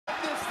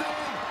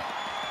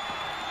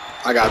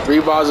I got 3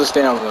 bars of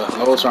stamina,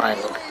 no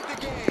triangle.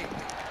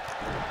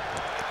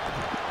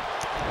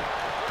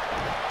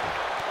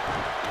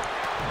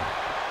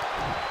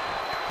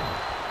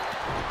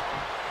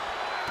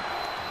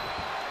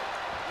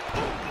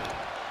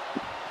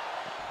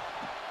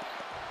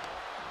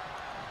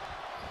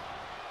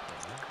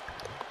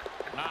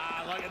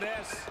 Look at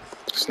this.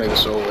 This nigga's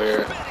so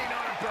weird.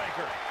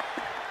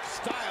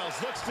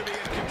 Styles looks to be in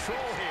control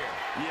here.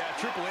 Yeah,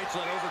 Triple H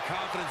let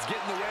overconfidence get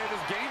in the way of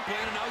his game plan,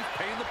 and now he's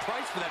paying the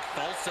price for that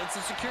false sense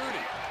of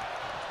security.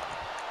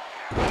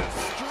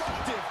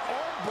 Destructive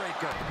arm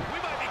breaker. We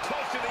might be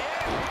close to the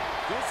end.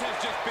 This has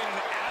just been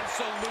an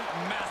absolute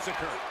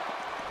massacre.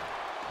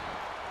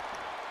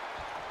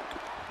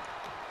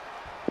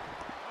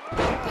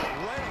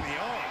 Right in the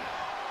arm.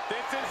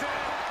 This is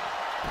it.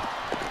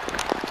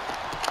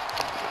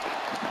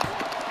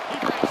 He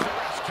breaks the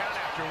ref's count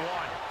after 1.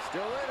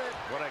 Still in it.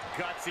 What a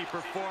gutsy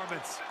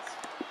performance.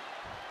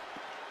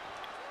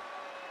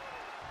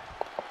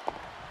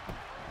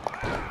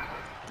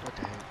 What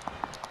the heck?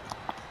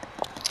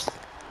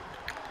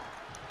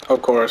 Of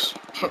course.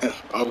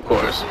 Of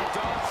course.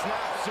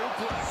 Snap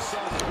suplex so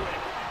quick.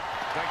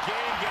 The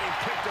game getting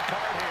picked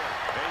apart here.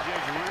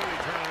 AJ's really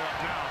turning it up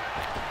now.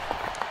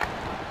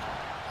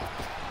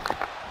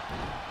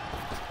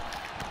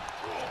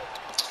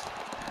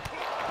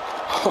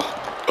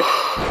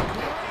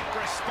 Great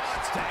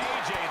response to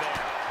AJ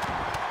there.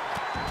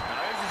 Now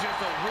this is just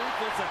a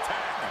ruthless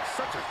attack.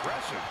 Such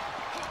aggression.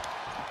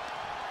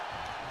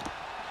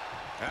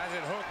 Has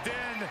it hooked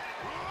in.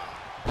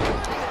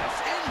 This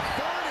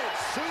inverted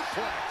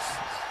suplex.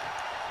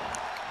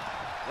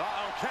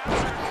 Uh-oh,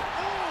 counter.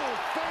 Ooh,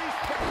 face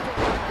pistol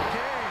in the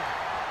game.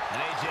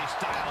 And AJ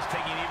Styles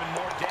taking even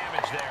more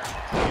damage there.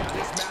 Yeah,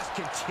 this match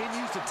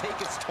continues to take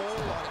its toll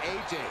on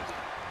AJ.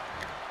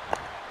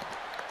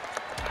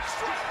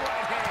 Straight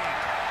right hand.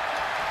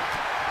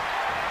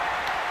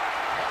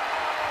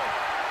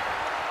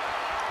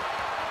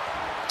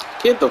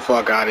 Get the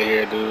fuck out of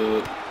here,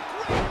 dude.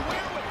 Great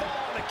wherewithal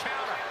on the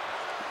counter.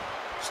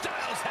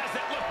 Styles has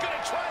it. Look good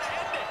and try to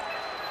end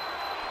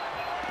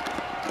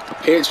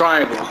it. Hit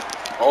triangle.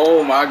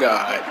 Oh my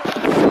god.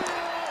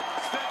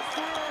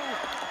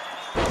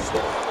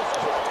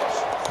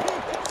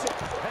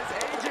 Has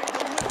AJ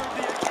delivered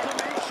the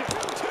exclamation?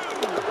 2.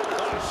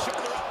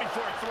 Shoulder up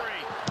before 3.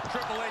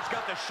 Triple H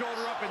got the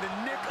shoulder up in the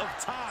nick of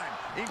time.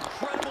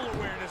 Incredible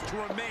awareness to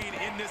remain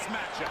in this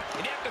matchup.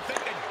 And you have to think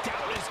that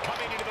doubt is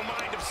coming into the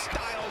mind of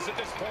Styles at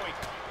this point.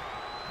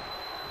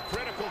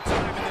 Critical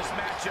time in this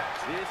matchup.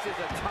 This is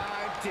a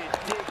time to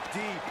dig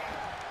deep.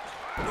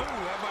 Ooh,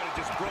 that might have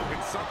just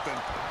broken something.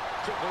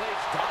 Triple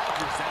H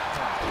dodges that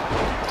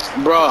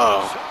time.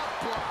 Bro.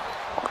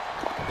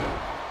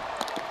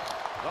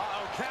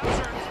 Uh-oh,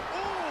 counter.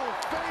 Ooh,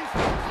 face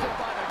busted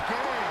by the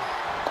game.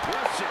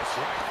 Vicious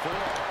right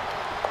forward.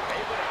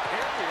 Able to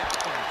carry that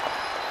one.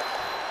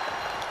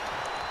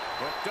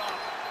 Hooked up.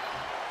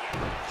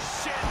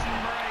 Shin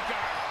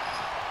breaker.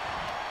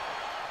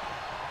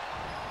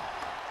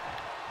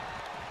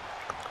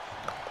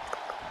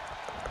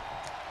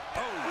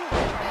 Oh,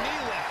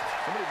 knee lift.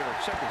 Somebody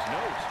better check his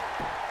nose.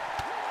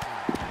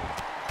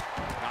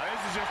 Now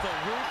this is just a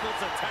ruthless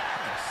attack.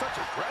 Such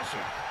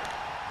aggression.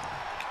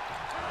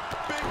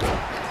 Big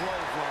time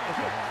clothesline.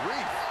 Good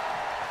grief.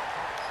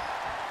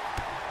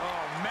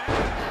 Oh, man.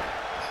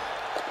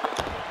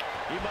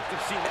 He must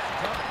have seen that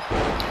coming.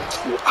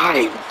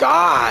 I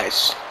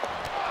dodged.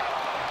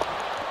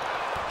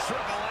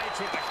 Triple H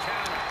with the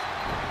counter.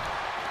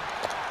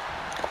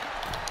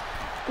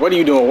 What are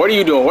you doing? What are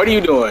you doing? What are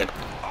you doing?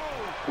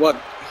 Oh, What?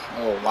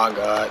 Oh my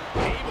god.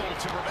 able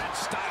to prevent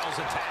Styles'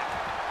 attack.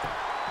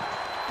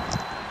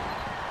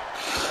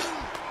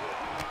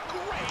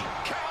 Great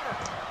counter.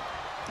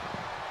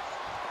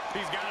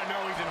 He's got to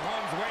know he's in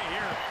harm's way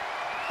here.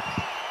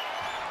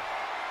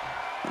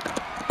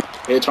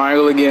 Hit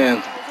triangle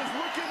again. Styles is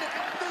looking to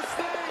end this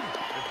thing.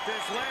 If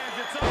this lands,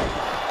 it's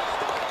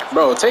over.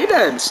 Bro, take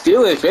that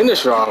stealing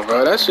finisher off,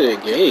 bro. That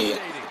shit gay.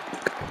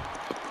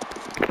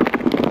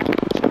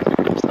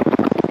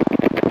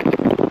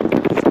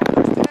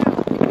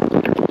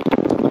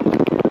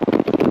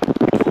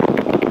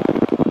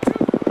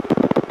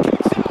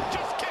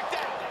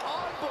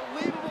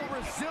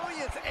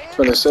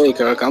 For the sake,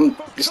 I'm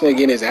this nigga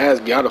getting his ass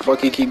beat. How the fuck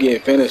he keep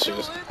getting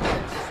finishers?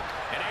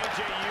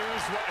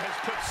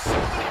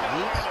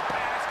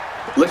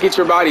 Look at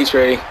your body,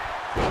 Trey.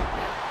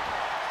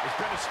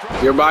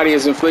 Your body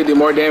has inflicted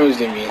more damage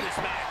than me. Look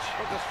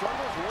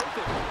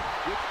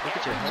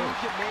at your head.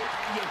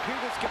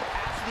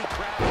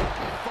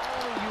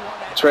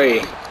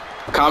 Trey,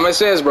 common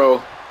sense,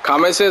 bro.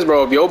 Common sense,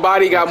 bro. If your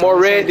body got more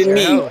red than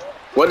me,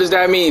 what does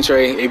that mean,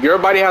 Trey? If your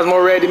body has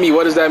more red than me,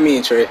 what does that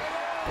mean, Trey?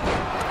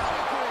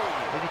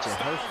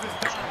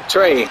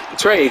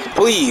 Trey,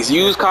 please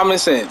use common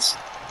sense.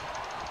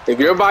 If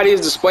your body is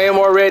displaying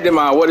more red than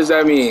mine, what does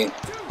that mean?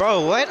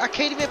 Bro, what? I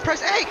can't even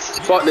press X.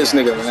 Fuck this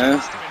nigga,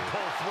 man.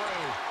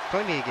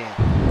 Play me again.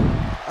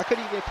 I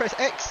couldn't even press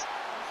X.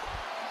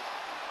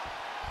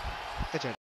 Good job.